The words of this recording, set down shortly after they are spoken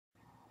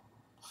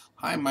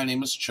Hi, my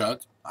name is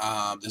Chuck.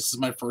 This is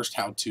my first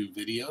how-to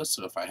video,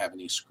 so if I have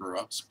any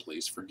screw-ups,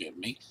 please forgive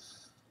me.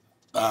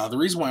 The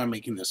reason why I'm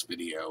making this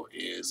video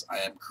is I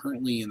am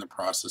currently in the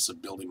process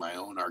of building my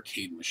own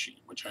arcade machine,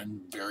 which I'm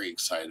very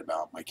excited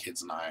about. My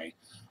kids and I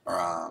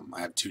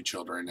have two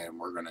children, and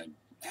we're going to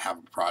have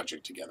a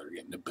project together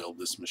getting to build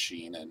this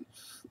machine. And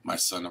my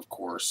son, of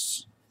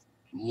course,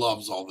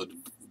 loves all the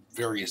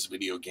various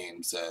video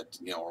games that,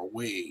 are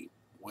way,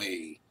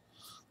 way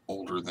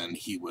older than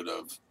he would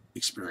have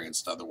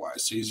experienced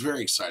otherwise. So he's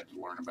very excited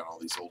to learn about all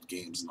these old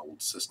games and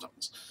old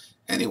systems.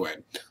 Anyway,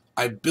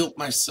 I built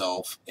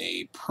myself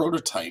a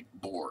prototype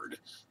board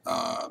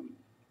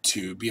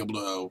to be able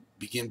to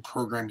begin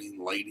programming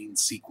lighting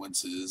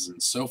sequences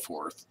and so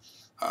forth.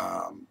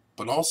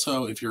 But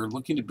also, if you're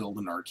looking to build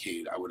an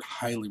arcade, I would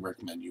highly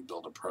recommend you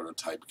build a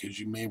prototype because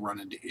you may run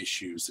into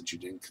issues that you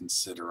didn't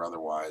consider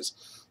otherwise,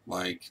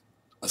 like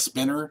a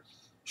spinner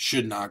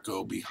should not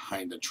go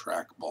behind a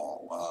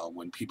trackball.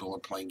 When people are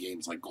playing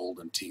games like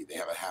Golden Tee, they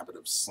have a habit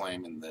of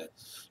slamming the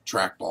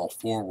trackball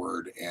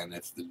forward, and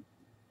if the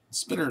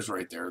spinner's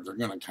right there, they're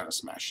going to kind of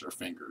smash their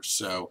fingers.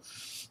 So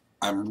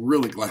I'm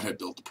really glad I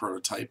built the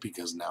prototype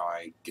because now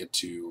I get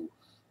to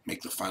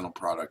make the final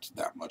product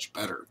that much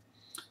better.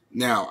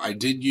 Now, I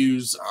did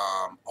use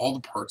all the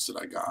parts that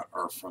I got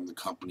are from the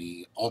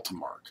company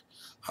Ultimarc.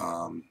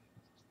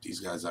 These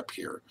guys up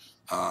here,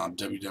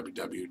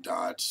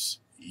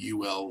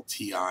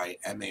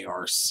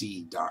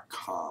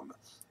 www.ultimarc.com.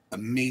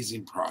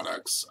 Amazing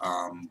products.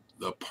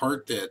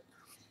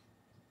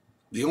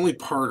 The only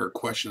part or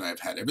question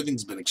I've had,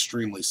 everything's been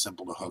extremely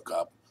simple to hook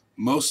up.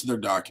 Most of their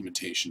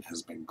documentation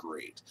has been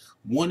great.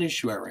 One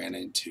issue I ran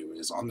into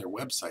is on their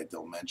website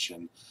they'll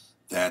mention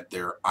that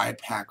their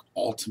iPAC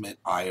Ultimate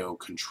I/O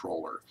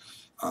controller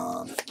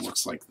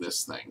looks like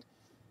this thing.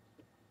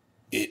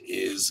 It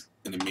is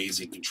an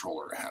amazing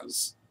controller. It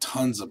has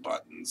tons of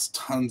buttons,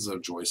 tons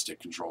of joystick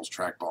controls,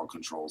 trackball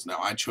controls. Now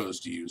I chose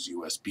to use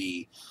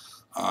USB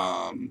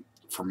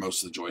for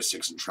most of the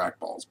joysticks and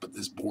trackballs, but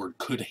this board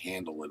could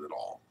handle it at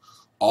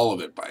all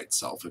of it by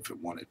itself if it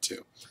wanted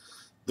to.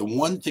 The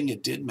one thing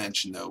it did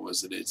mention though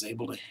was that it's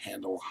able to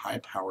handle high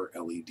power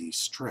LED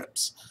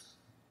strips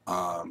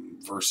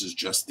versus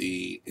just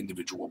the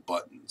individual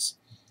buttons.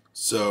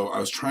 So I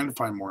was trying to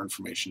find more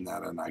information on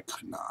that and I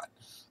could not.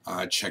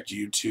 I checked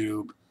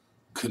YouTube,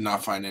 could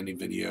not find any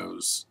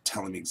videos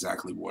telling me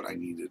exactly what I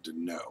needed to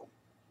know.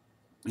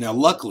 Now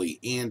luckily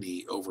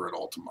Andy over at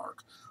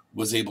Ultimarc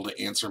was able to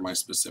answer my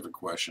specific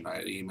question. I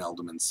had emailed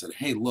him and said,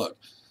 hey look,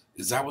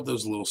 is that what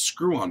those little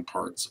screw-on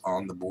parts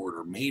on the board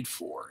are made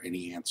for? And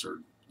he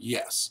answered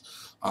yes.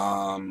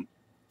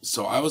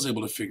 So I was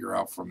able to figure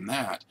out from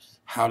that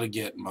how to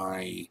get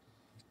my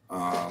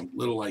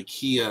little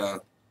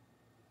Ikea,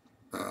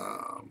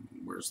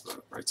 where's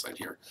the right side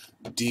here,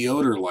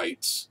 Dioder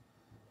lights,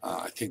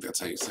 I think that's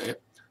how you say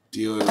it,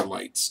 Dioder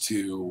lights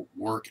to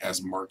work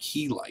as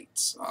marquee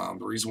lights.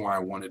 The reason why I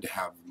wanted to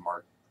have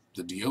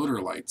the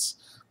Dioder lights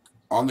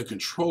on the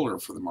controller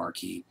for the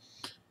marquee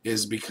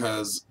is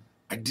because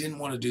I didn't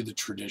want to do the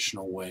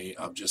traditional way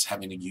of just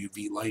having a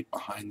UV light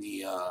behind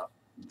the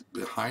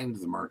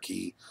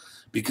marquee,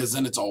 because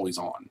then it's always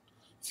on.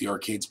 If the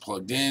arcade's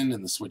plugged in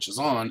and the switch is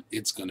on,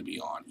 it's going to be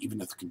on, even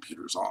if the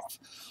computer's off.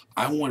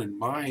 I wanted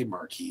my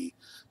marquee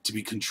to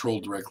be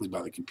controlled directly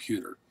by the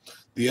computer.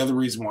 The other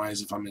reason why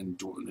is if I'm in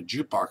the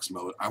jukebox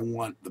mode, I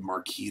want the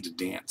marquee to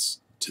dance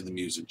to the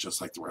music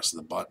just like the rest of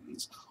the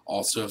buttons.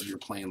 Also, if you're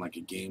playing like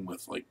a game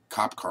with like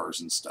cop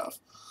cars and stuff,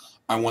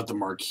 I want the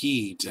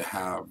marquee to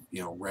have,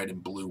 red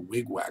and blue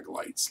wigwag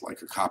lights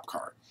like a cop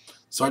car.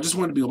 So I just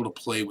want to be able to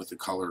play with the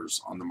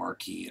colors on the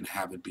marquee and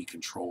have it be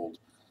controlled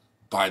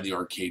by the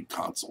arcade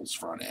console's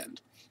front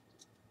end.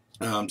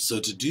 So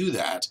to do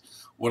that,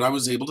 what I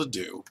was able to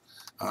do,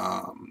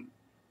 let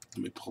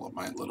me pull up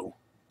my little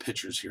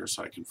pictures here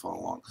so I can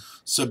follow along.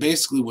 So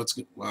basically what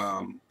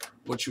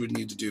you would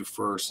need to do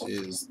first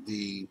is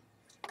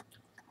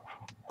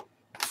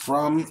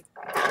from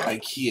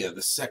Ikea,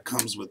 the set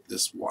comes with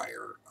this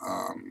wire,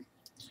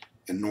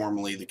 and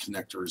normally the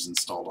connector is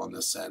installed on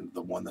this end,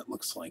 the one that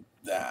looks like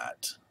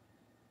that.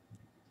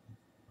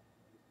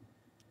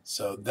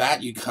 So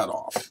that you cut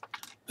off.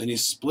 Then you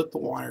split the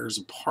wires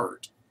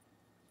apart.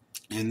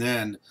 And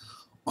then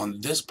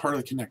on this part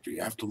of the connector,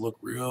 you have to look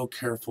real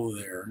careful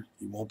there.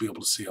 You won't be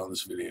able to see on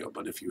this video,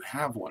 but if you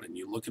have one and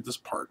you look at this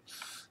part,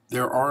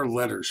 there are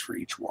letters for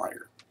each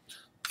wire.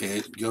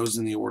 It goes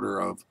in the order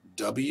of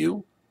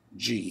W,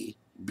 G,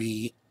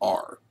 B,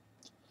 R.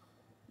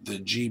 The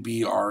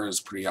GBR is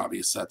pretty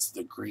obvious. That's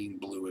the green,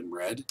 blue, and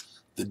red.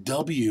 The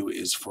W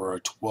is for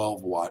a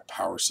 12-watt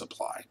power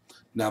supply.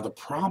 Now the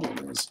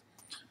problem is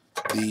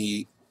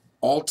the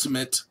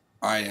Ultimate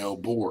I/O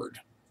board.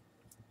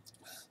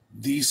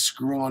 These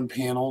screw-on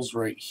panels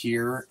right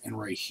here and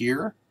right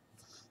here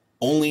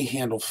only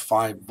handle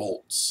 5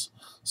 volts.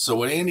 So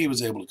what Andy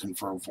was able to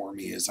confirm for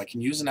me is I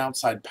can use an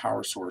outside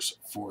power source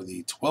for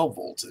the 12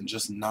 volts and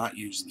just not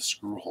use the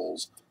screw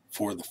holes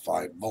for the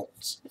 5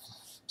 volts.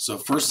 So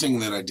first thing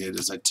that I did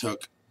is I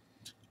took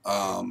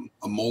a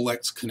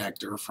Molex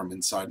connector from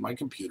inside my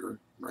computer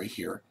right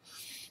here,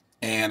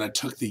 and I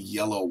took the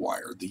yellow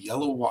wire. The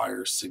yellow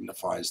wire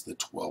signifies the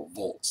 12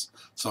 volts.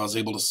 So I was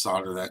able to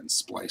solder that and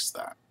splice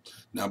that.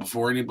 Now,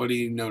 before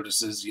anybody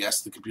notices,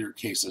 yes, the computer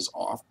case is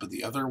off, but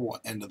the other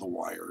end of the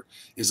wire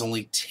is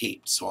only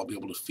taped, so I'll be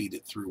able to feed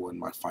it through in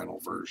my final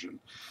version.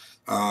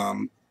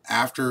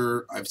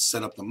 After I've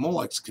set up the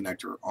Molex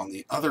connector on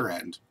the other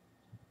end,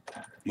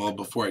 well,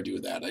 before I do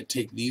that, I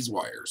take these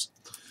wires,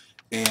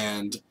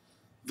 and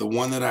the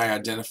one that I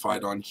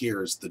identified on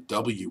here is the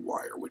W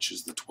wire, which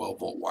is the 12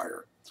 volt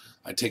wire.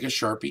 I take a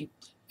Sharpie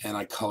and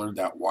I colored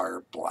that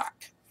wire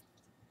black.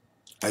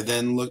 I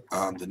then look,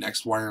 the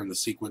next wire in the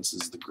sequence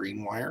is the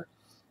green wire.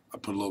 I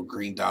put a little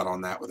green dot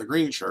on that with a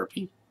green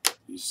Sharpie.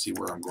 You see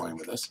where I'm going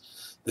with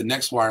this. The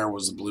next wire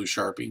was a blue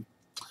Sharpie,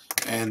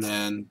 and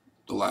then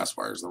the last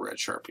wire is the red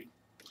Sharpie.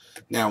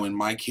 Now in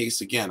my case,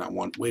 again, I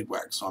want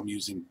wigwag, so I'm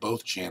using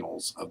both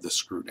channels of the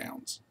screw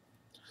downs.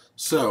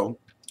 So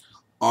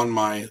on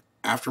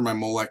after my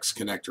Molex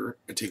connector,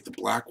 I take the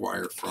black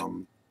wire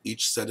from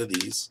each set of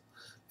these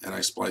and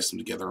I splice them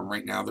together, and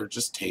right now they're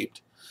just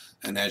taped.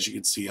 And as you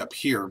can see up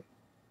here,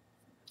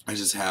 I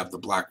just have the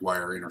black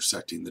wire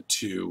intersecting the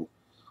two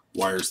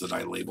wires that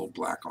I labeled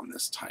black on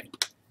this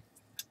type.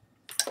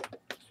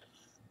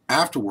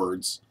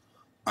 Afterwards,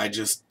 I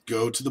just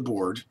go to the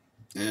board,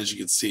 and as you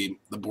can see,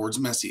 the board's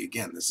messy.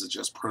 Again, this is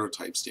just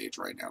prototype stage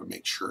right now to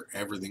make sure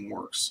everything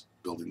works.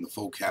 Building the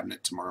full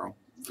cabinet tomorrow.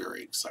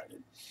 Very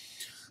excited.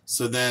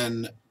 So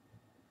then,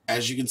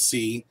 as you can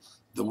see,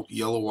 the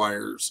yellow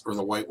wires or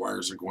the white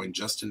wires are going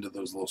just into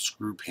those little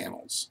screw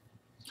panels.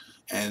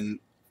 And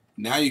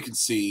now you can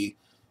see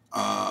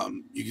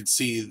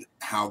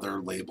how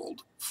they're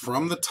labeled.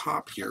 From the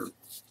top here,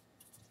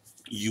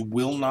 you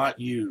will not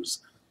use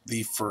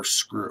the first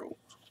screw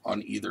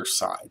on either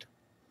side.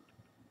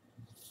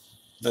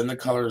 Then the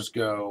colors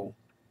go,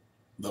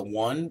 the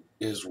 1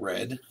 is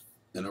red,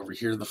 and over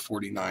here the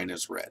 49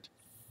 is red.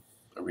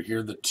 Over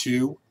here the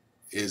 2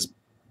 is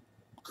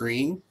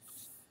green,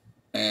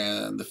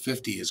 and the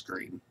 50 is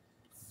green.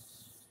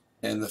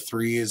 And the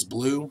 3 is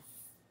blue,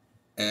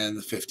 and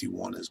the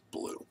 51 is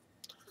blue.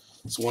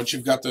 So once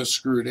you've got those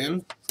screwed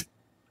in,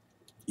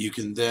 you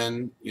can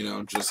then,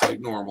 just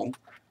like normal,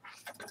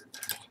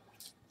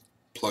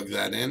 plug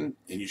that in,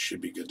 and you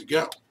should be good to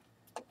go.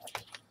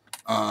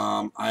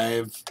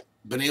 I've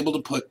been able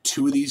to put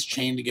 2 of these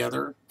chained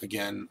together.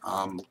 Again,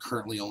 I'm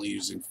currently only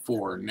using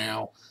 4.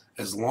 Now,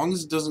 as long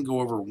as it doesn't go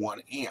over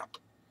 1 amp,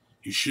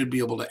 you should be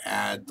able to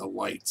add the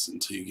lights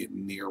until you get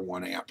near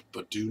 1 amp,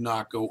 but do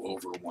not go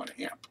over 1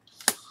 amp.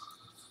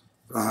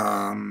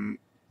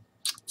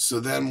 So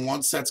then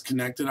once that's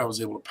connected, I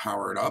was able to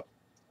power it up.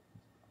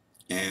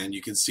 And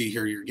you can see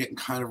here, you're getting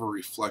kind of a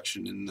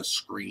reflection in the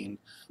screen,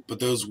 but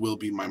those will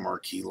be my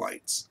marquee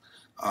lights.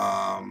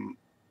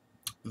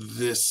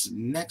 This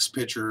next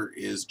picture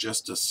is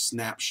just a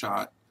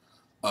snapshot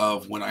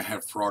of when I had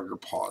Frogger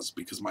pause,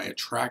 because my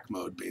attract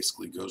mode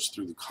basically goes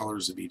through the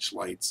colors of each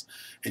lights,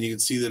 and you can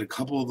see that a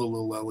couple of the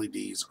little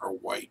LEDs are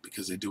white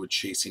because they do a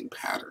chasing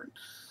pattern.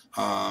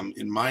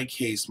 In my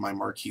case, my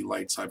marquee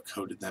lights, I've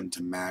coded them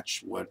to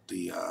match what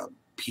the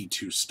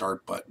P2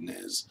 start button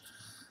is,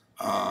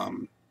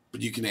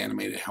 but you can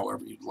animate it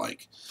however you'd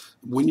like.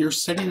 When you're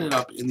setting it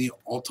up in the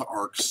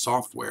Ultimarc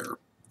software,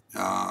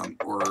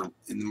 or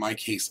in my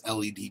case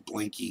LED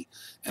Blinky,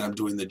 and I'm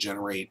doing the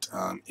generate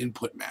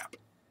input map,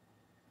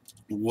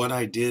 what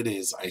I did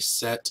is I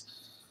set,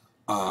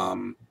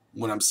 when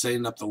I'm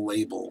setting up the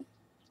label,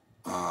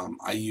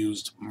 I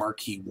used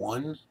marquee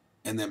 1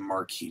 and then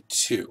marquee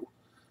 2,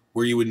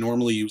 where you would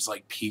normally use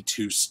like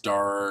P2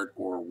 start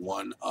or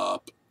 1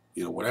 up,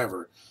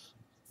 whatever.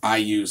 I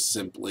use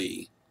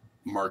simply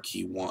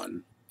marquee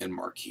 1 and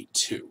marquee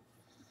 2.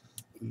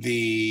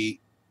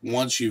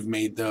 Once you've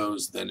made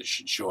those, then it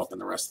should show up in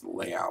the rest of the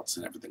layouts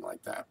and everything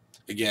like that.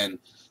 Again,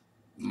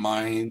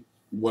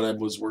 what I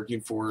was working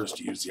for is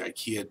to use the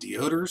Ikea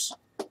Dioders,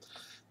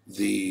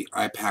 the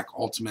iPAC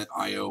Ultimate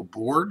I/O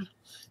board,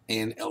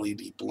 and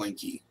LED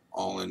Blinky,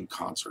 all in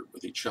concert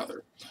with each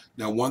other.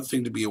 Now, one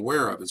thing to be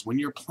aware of is when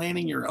you're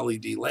planning your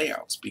LED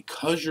layouts,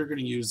 because you're going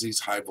to use these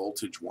high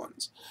voltage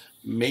ones,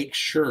 make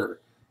sure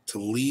to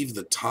leave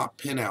the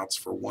top pinouts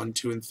for 1,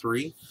 2, and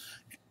 3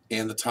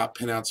 and the top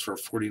pinouts for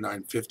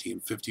 49, 50,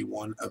 and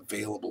 51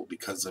 available,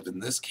 because in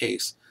this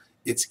case,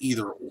 it's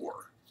either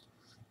or.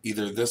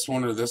 Either this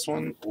one or this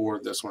one, or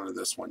this one or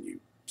this one.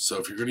 So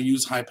if you're going to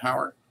use high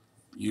power,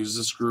 use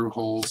the screw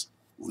holes,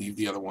 leave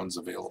the other ones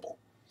available.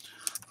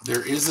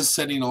 There is a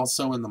setting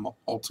also in the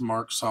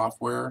Ultimarc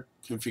software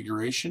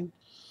configuration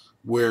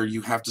where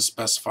you have to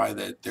specify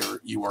that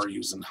you are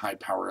using high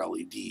power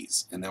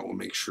LEDs, and that will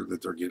make sure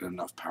that they're getting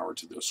enough power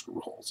to those screw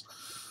holes.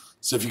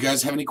 So if you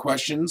guys have any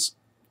questions,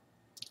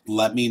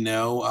 let me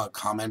know,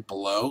 comment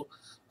below.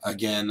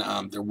 Again,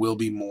 there will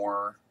be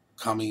more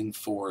coming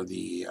for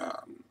the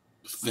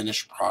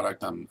finished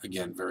product. I'm,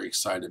 again, very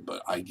excited,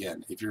 but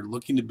again, if you're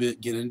looking to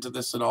get into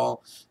this at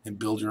all and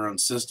build your own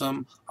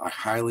system, I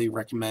highly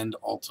recommend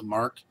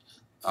Ultimarc.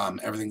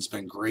 Everything's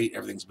been great.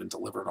 Everything's been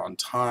delivered on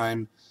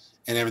time,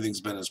 and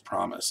everything's been as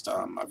promised.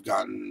 I've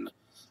gotten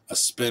a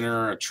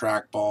spinner, a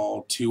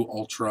trackball, 2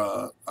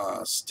 Ultra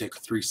Stick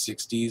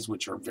 360s,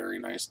 which are very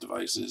nice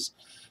devices,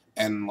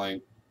 and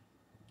like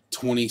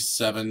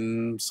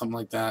 27, something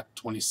like that,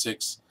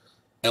 26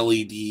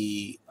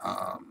 LED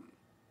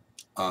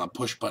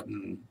push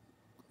button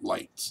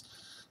lights.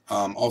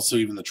 Also,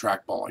 even the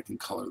trackball, I can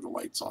color the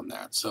lights on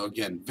that. So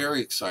again,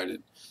 very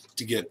excited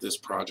to get this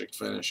project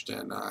finished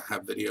and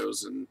have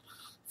videos and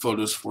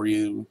photos for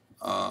you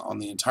on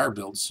the entire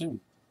build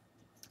soon.